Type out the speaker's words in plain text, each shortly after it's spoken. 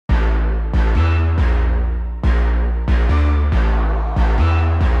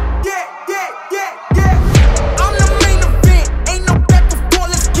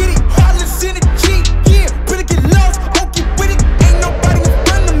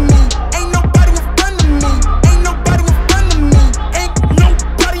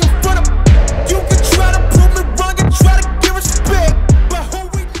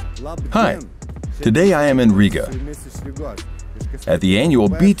Today I am in Riga at the annual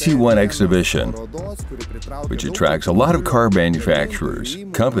BT1 exhibition, which attracts a lot of car manufacturers,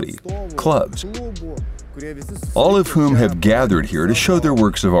 companies, clubs, all of whom have gathered here to show their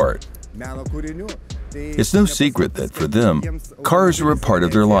works of art. It's no secret that for them, cars are a part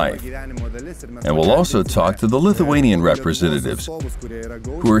of their life. And we'll also talk to the Lithuanian representatives,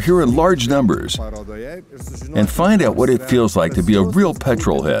 who are here in large numbers, and find out what it feels like to be a real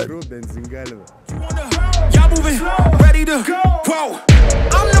petrol head.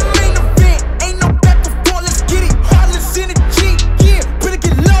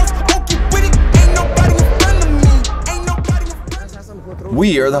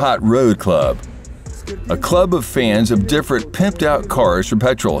 We are the Hot Road Club, a club of fans of different pimped-out cars for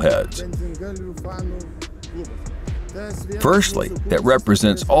petrol heads. Firstly, that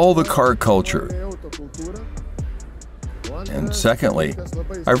represents all the car culture. And secondly,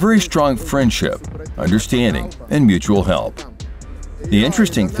 our very strong friendship, understanding, and mutual help. The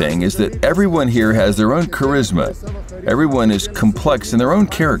interesting thing is that everyone here has their own charisma. Everyone is complex in their own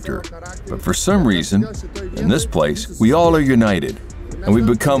character. But for some reason, in this place, we all are united. And we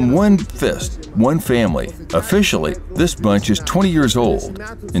become one fist, one family. Officially, this bunch is 20 years old.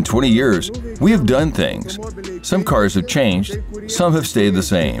 In 20 years, we have done things. Some cars have changed, some have stayed the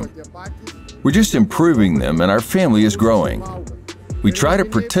same. We're just improving them, and our family is growing. We try to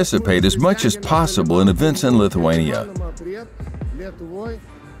participate as much as possible in events in Lithuania.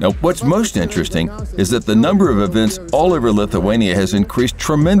 Now, what's most interesting is that the number of events all over Lithuania has increased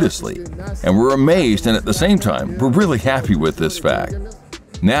tremendously, and we're amazed, and at the same time, we're really happy with this fact.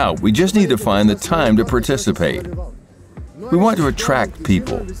 Now, we just need to find the time to participate. We want to attract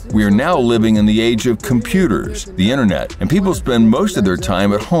people. We are now living in the age of computers, the internet, and people spend most of their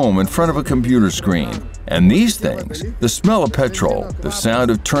time at home in front of a computer screen. And these things, the smell of petrol, the sound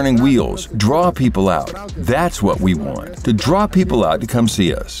of turning wheels, draw people out. That's what we want, to draw people out to come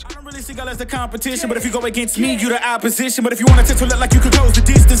see us. As the competition, but if you go against me, you're the opposition. But if you want to let like you could close the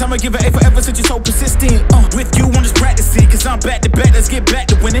distance, I'ma give it A forever since you're so persistent. With you, I'm just practicing, cause I'm back to back, let's get back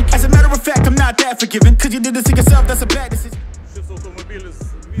to winning. As a matter of fact, I'm not that forgiving, cause you did this to yourself, that's a bad decision.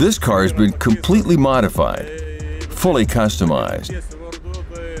 This car has been completely modified, fully customized.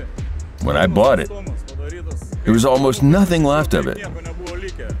 When I bought it, there was almost nothing left of it.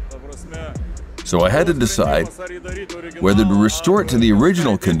 So I had to decide whether to restore it to the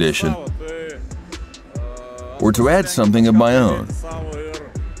original condition or to add something of my own.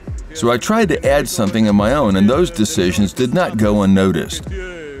 So I tried to add something of my own, and those decisions did not go unnoticed.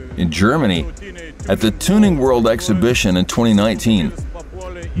 In Germany, at the Tuning World exhibition in 2019,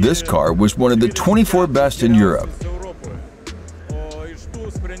 this car was one of the 24 best in Europe.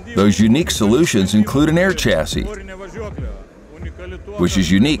 Those unique solutions include an air chassis, which is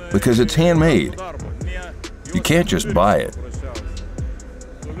unique because it's handmade. You can't just buy it.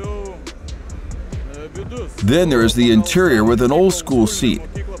 Then there is the interior with an old-school seat,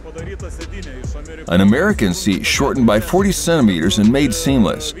 an American seat shortened by 40 centimeters and made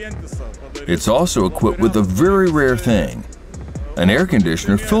seamless. It's also equipped with a very rare thing, an air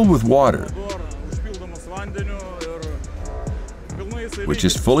conditioner filled with water, which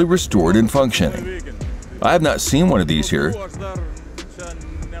is fully restored and functioning. I have not seen one of these here.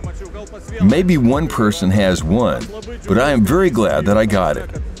 Maybe one person has one, but I am very glad that I got it.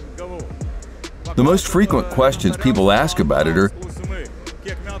 The most frequent questions people ask about it are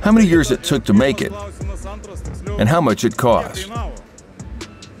how many years it took to make it and how much it cost.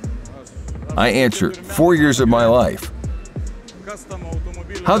 I answer 4 years of my life.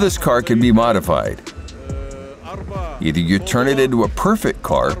 How this car can be modified. Either you turn it into a perfect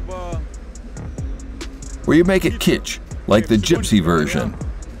car, or you make it kitsch, like the gypsy version.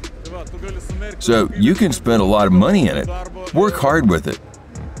 So you can spend a lot of money in it, work hard with it,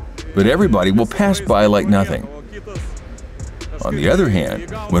 but everybody will pass by like nothing. On the other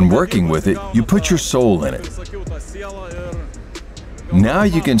hand, when working with it, you put your soul in it. Now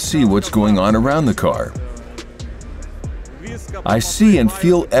you can see what's going on around the car. I see and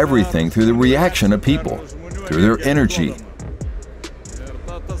feel everything through the reaction of people, through their energy.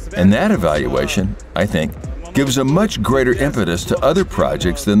 And that evaluation, I think, gives a much greater impetus to other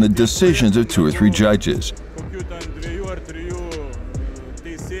projects than the decisions of 2 or 3 judges.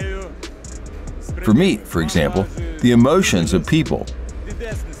 For me, for example, the emotions of people.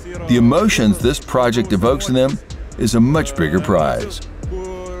 The emotions this project evokes in them is a much bigger prize.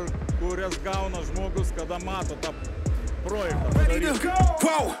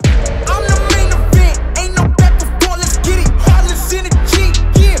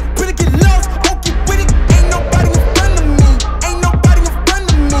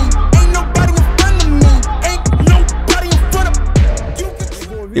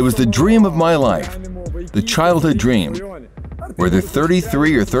 It was the dream of my life, the childhood dream. Whether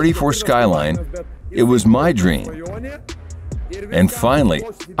 33 or 34 Skyline, it was my dream. And finally,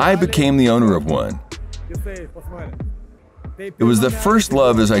 I became the owner of one. It was the first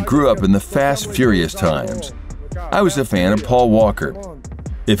love as I grew up in the fast, furious times. I was a fan of Paul Walker.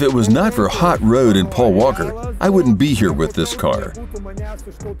 If it was not for Hot Rod and Paul Walker, I wouldn't be here with this car.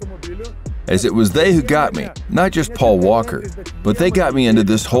 As it was they who got me, not just Paul Walker, but they got me into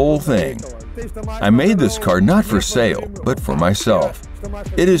this whole thing. I made this car not for sale, but for myself.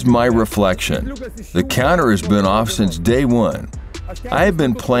 It is my reflection. The counter has been off since day one. I have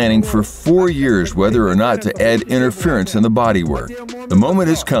been planning for 4 years whether or not to add interference in the bodywork. The moment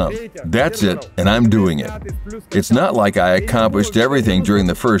has come. That's it, and I'm doing it. It's not like I accomplished everything during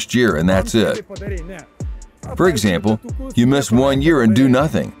the first year and that's it. For example, you miss 1 year and do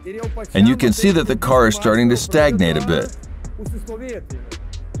nothing, and you can see that the car is starting to stagnate a bit.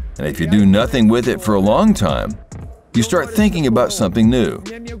 And if you do nothing with it for a long time, you start thinking about something new.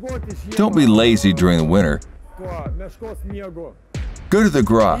 Don't be lazy during the winter. Go to the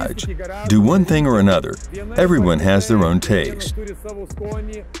garage. Do one thing or another. Everyone has their own taste.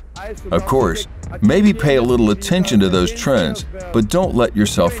 Of course, maybe pay a little attention to those trends, but don't let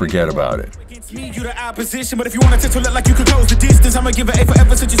yourself forget about it. You the opposition, but if you want to look like you could close the distance, I'ma give it A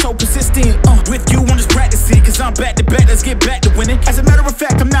forever since you're so persistent. With you, I'm just practicing, cause I'm back to back, let's get back to winning. As a matter of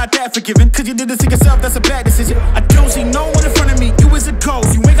fact, I'm not that forgiving, cause you did this to yourself, that's a bad decision. I don't see no one in front of me, you is a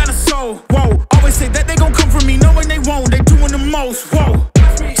ghost, you ain't got a soul. Whoa, always say that they gon' come for me, knowing they won't, they doing the most. Whoa,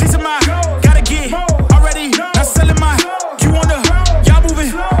 chasing my, gotta get already, not selling my, you on the, y'all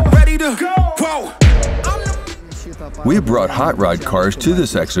moving, ready to, whoa. We have brought hot rod cars to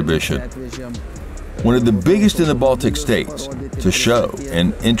this exhibition, one of the biggest in the Baltic states, to show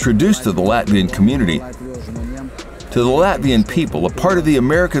and introduce to the Latvian community, to the Latvian people, a part of the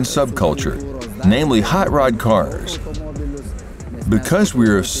American subculture, namely hot rod cars. Because we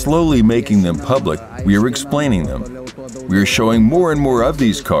are slowly making them public, we are explaining them. We are showing more and more of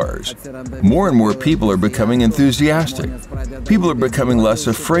these cars. More and more people are becoming enthusiastic. People are becoming less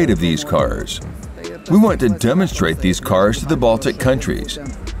afraid of these cars. We want to demonstrate these cars to the Baltic countries,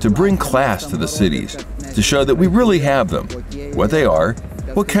 to bring class to the cities, to show that we really have them, what they are,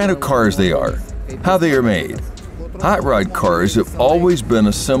 what kind of cars they are, how they are made. Hot rod cars have always been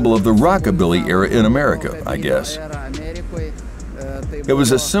a symbol of the rockabilly era in America, I guess. It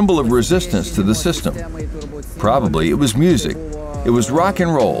was a symbol of resistance to the system. Probably it was music, it was rock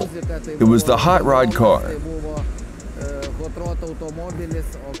and roll, it was the hot rod car.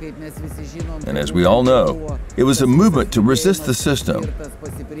 And as we all know, it was a movement to resist the system,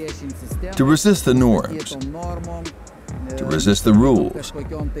 to resist the norms, to resist the rules.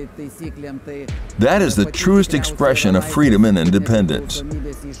 That is the truest expression of freedom and independence.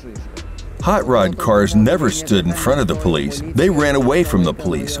 Hot rod cars never stood in front of the police. They ran away from the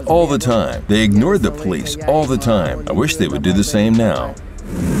police all the time. They ignored the police all the time. I wish they would do the same now.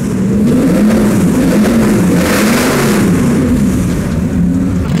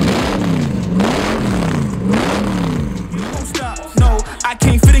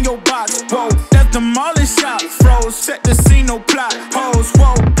 Set the scene, no plot, pose,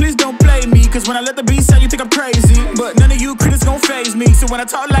 whoa, please don't blame me, cause when I let the beat sound, you think I'm crazy, but none of you critics gon' faze me, so when I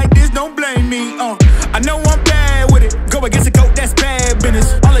talk like this, don't blame me, I know I'm bad with it, go against a goat, that's bad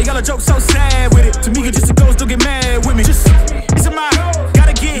business, all of y'all are jokes so sad with it, to me, you're just a ghost, don't get mad with me, just, it's a my,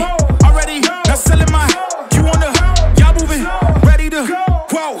 gotta get, already, not selling my, you on the, y'all moving, ready to,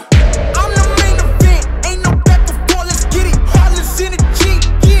 whoa, I'm the main event, ain't no back before, let's get it, heartless in the G,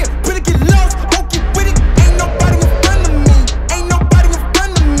 yeah, better get lost, okay with it.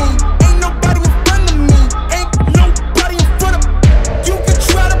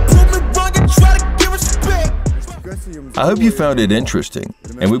 I hope you found it interesting,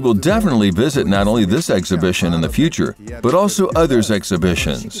 and we will definitely visit not only this exhibition in the future, but also others'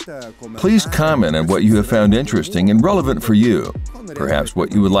 exhibitions. Please comment on what you have found interesting and relevant for you, perhaps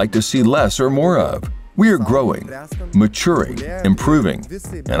what you would like to see less or more of. We are growing, maturing, improving,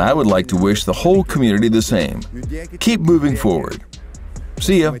 and I would like to wish the whole community the same. Keep moving forward.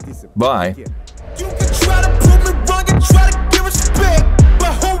 See ya. Bye.